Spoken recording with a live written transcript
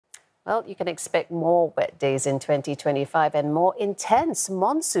Well, you can expect more wet days in 2025 and more intense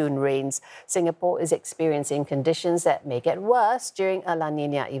monsoon rains. Singapore is experiencing conditions that may get worse during a La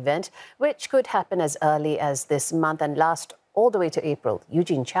Niña event, which could happen as early as this month and last all the way to April.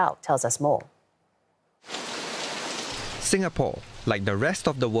 Eugene Chow tells us more. Singapore, like the rest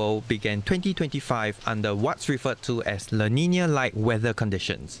of the world, began 2025 under what's referred to as La Niña-like weather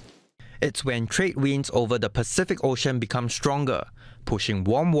conditions. It's when trade winds over the Pacific Ocean become stronger, pushing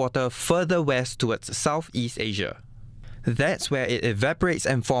warm water further west towards Southeast Asia. That's where it evaporates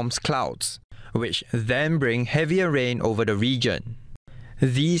and forms clouds, which then bring heavier rain over the region.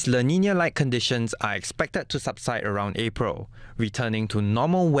 These La Niña-like conditions are expected to subside around April, returning to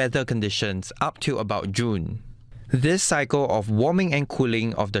normal weather conditions up to about June. This cycle of warming and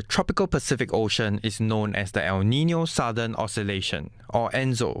cooling of the tropical Pacific Ocean is known as the El Niño Southern Oscillation, or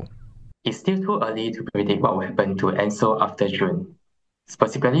ENSO. It's still too early to predict what will happen to ENSO after June.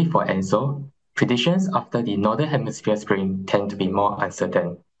 Specifically for ENSO, predictions after the Northern Hemisphere spring tend to be more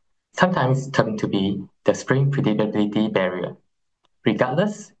uncertain, sometimes termed to be the spring predictability barrier.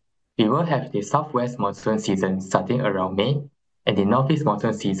 Regardless, we will have the Southwest monsoon season starting around May and the Northeast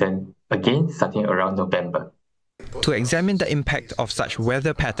monsoon season again starting around November. To examine the impact of such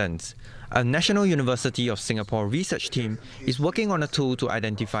weather patterns, a National University of Singapore research team is working on a tool to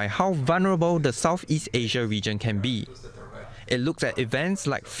identify how vulnerable the Southeast Asia region can be. It looks at events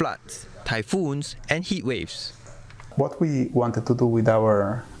like floods, typhoons, and heat waves. What we wanted to do with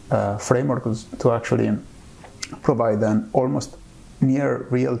our framework was to actually provide an almost near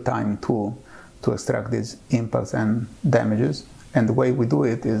real-time tool to extract these impacts and damages. And the way we do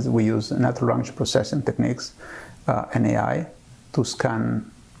it is we use natural language processing techniques and AI to scan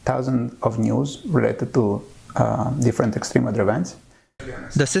thousands of news related to different extreme weather events.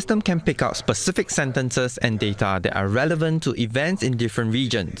 The system can pick out specific sentences and data that are relevant to events in different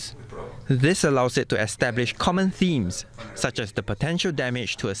regions. This allows it to establish common themes, such as the potential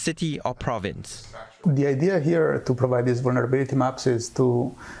damage to a city or province. The idea here to provide these vulnerability maps is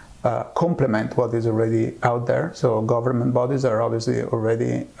to complement what is already out there. So government bodies are obviously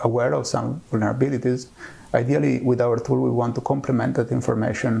already aware of some vulnerabilities. Ideally, with our tool, we want to complement that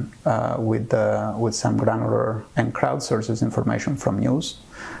information with some granular and crowdsourced information from news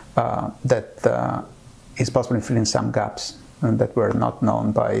that is possibly filling some gaps that were not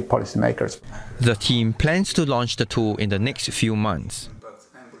known by policymakers. The team plans to launch the tool in the next few months.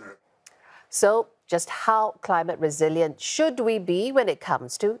 So, just how climate resilient should we be when it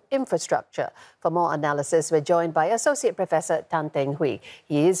comes to infrastructure? For more analysis, we're joined by Associate Professor Teng Hooi.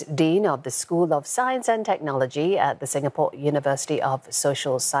 He is Dean of the School of Science and Technology at the Singapore University of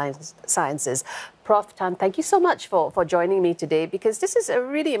Social Sciences. Prof. Tan, thank you so much for joining me today, because this is a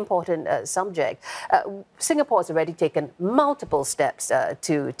really important subject. Singapore has already taken multiple steps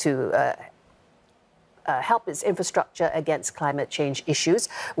to help its infrastructure against climate change issues.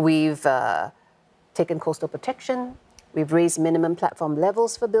 We've taken coastal protection, we've raised minimum platform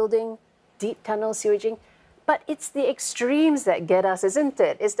levels for building, deep tunnel sewaging, but it's the extremes that get us, isn't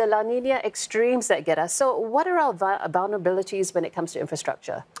it? It's the La Niña extremes that get us. So what are our vulnerabilities when it comes to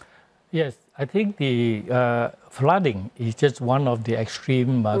infrastructure? Yes, I think the flooding is just one of the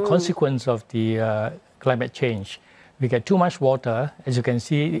extreme consequences of the climate change. We get too much water. As you can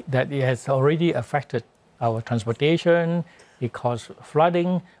see, that it has already affected our transportation. It causes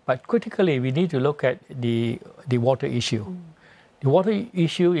flooding, but critically, we need to look at the water issue. The water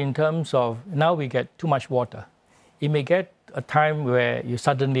issue in terms of now we get too much water. It may get a time where you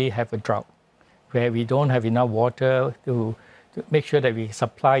suddenly have a drought, where we don't have enough water to make sure that we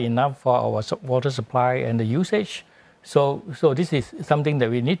supply enough for our water supply and the usage. So this is something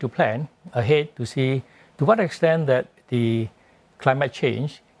that we need to plan ahead to see to what extent that the climate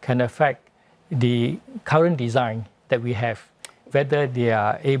change can affect the current design that we have, whether they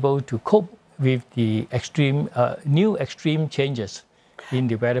are able to cope with the new extreme changes in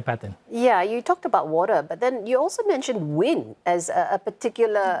the weather pattern. Yeah, you talked about water, but then you also mentioned wind as a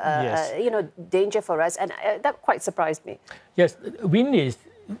particular danger for us, and that quite surprised me. Yes, wind is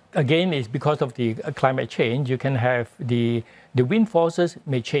because of the climate change. You can have the wind forces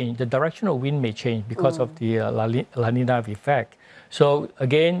may change, the direction of wind may change because of the La Niña effect. So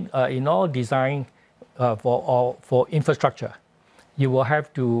again, in all design for infrastructure, you will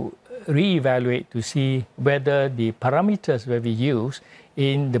have to reevaluate to see whether the parameters that we use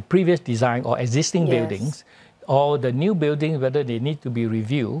in the previous design or existing buildings or the new buildings, whether they need to be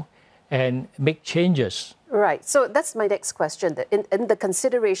reviewed and make changes. Right. So that's my next question. In the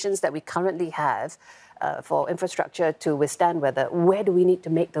considerations that we currently have, for infrastructure to withstand weather, where do we need to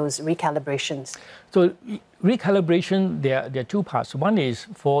make those recalibrations? So recalibration, there are two parts. One is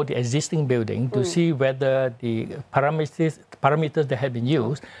for the existing building to see whether the parameters that have been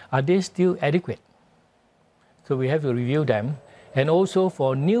used, are they still adequate? So we have to review them. And also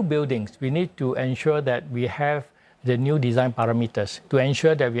for new buildings, we need to ensure that we have the new design parameters to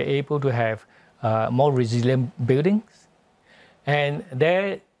ensure that we are able to have more resilient buildings. And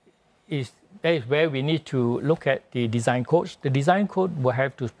that is where we need to look at the design codes. The design code will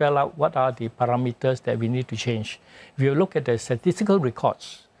have to spell out what are the parameters that we need to change. We will look at the statistical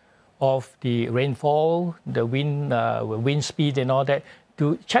records of the rainfall, the wind speed and all that,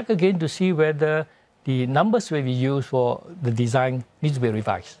 to check again to see whether the numbers that we use for the design needs to be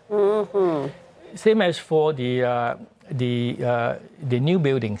revised. Same as for the new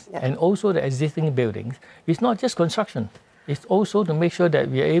buildings and also the existing buildings. It's not just construction. It's also to make sure that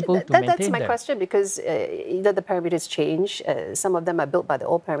we are able to maintain That's my them. question, because the parameters change. Some of them are built by the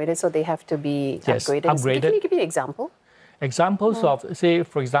old parameters, so they have to be upgraded. Upgraded. Can you give me an example? Examples of, say,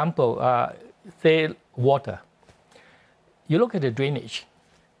 for example, say water. You look at the drainage.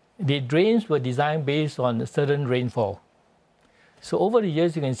 The drains were designed based on a certain rainfall. So over the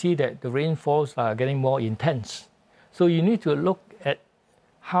years, you can see that the rainfalls are getting more intense. So you need to look at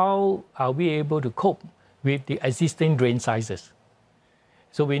how are we able to cope with the existing drain sizes.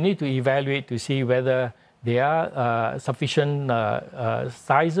 So we need to evaluate to see whether there are sufficient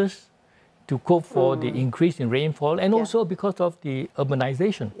sizes to cope for the increase in rainfall, and also because of the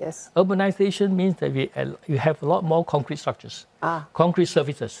urbanization. Yes. Urbanization means that you have a lot more concrete structures, concrete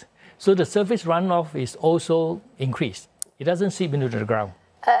surfaces. So the surface runoff is also increased. It doesn't seep into the ground.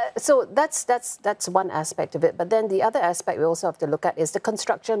 So that's one aspect of it. But then the other aspect we also have to look at is the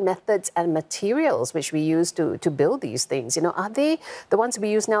construction methods and materials which we use to build these things. You know, are they, the ones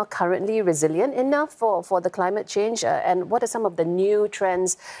we use now, currently resilient enough for the climate change? And what are some of the new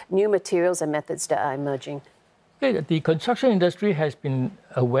trends, new materials and methods that are emerging? Okay, the construction industry has been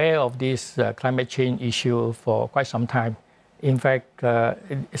aware of this climate change issue for quite some time. In fact,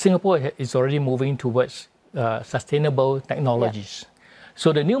 Singapore is already moving towards sustainable technologies.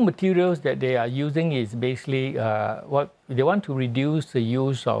 So the new materials that they are using is basically what they want to reduce the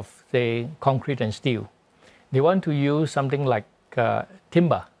use of, say, concrete and steel. They want to use something like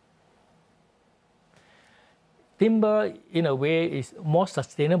timber. Timber, in a way, is more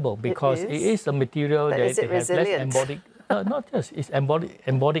sustainable because it is a material that has less embodied, not just, it's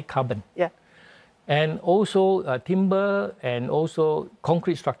embodied carbon. Yeah. And also timber and also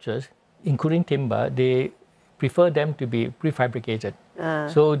concrete structures, including timber, they prefer them to be prefabricated.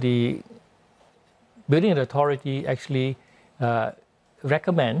 So the building authority actually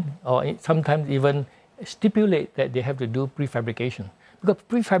recommend, or sometimes even stipulate, that they have to do prefabrication. Because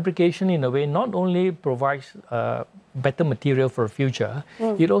prefabrication, in a way, not only provides better material for the future,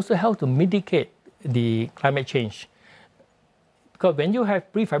 it also helps to mitigate the climate change. Because when you have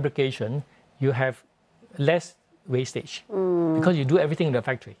prefabrication, you have less wastage because you do everything in the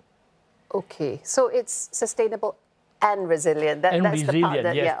factory. Okay, so it's sustainable and resilient. That's resilient, the part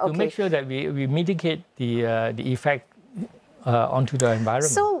that, yes, yeah, okay. to make sure that we mitigate the effect onto the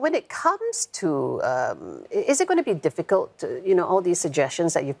environment. So when it comes to, is it going to be difficult, to, you know, all these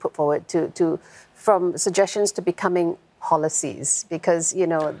suggestions that you've put forward from suggestions to becoming policies? Because, you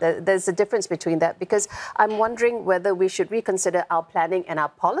know, there's a difference between that. Because I'm wondering whether we should reconsider our planning and our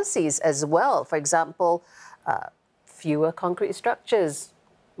policies as well. For example, fewer concrete structures,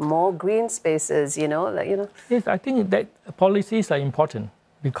 more green spaces, you know, like, you know. Yes, I think that policies are important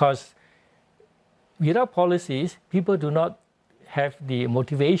because without policies, people do not have the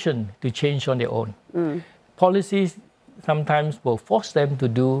motivation to change on their own. Policies sometimes will force them to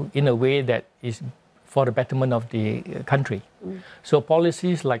do in a way that is for the betterment of the country. So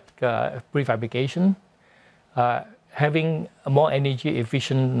policies like prefabrication, having a more energy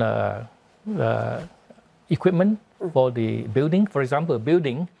efficient equipment for the building. For example, a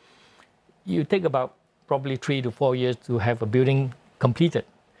building, you take about probably 3 to 4 years to have a building completed.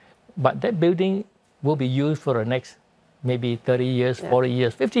 But that building will be used for the next maybe 30 years, 40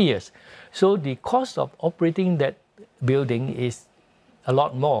 years, 50 years. So the cost of operating that building is a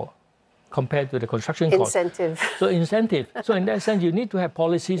lot more compared to the construction cost. Incentive. So incentive. So in that sense, you need to have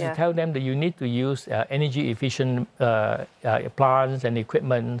policies to tell them that you need to use energy efficient plants and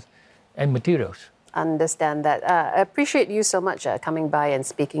equipment and materials. Understand that. I appreciate you so much coming by and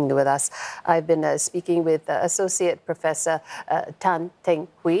speaking with us. I've been speaking with Associate Professor Teng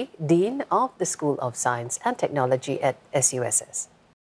Hui, Dean of the School of Science and Technology at SUSS.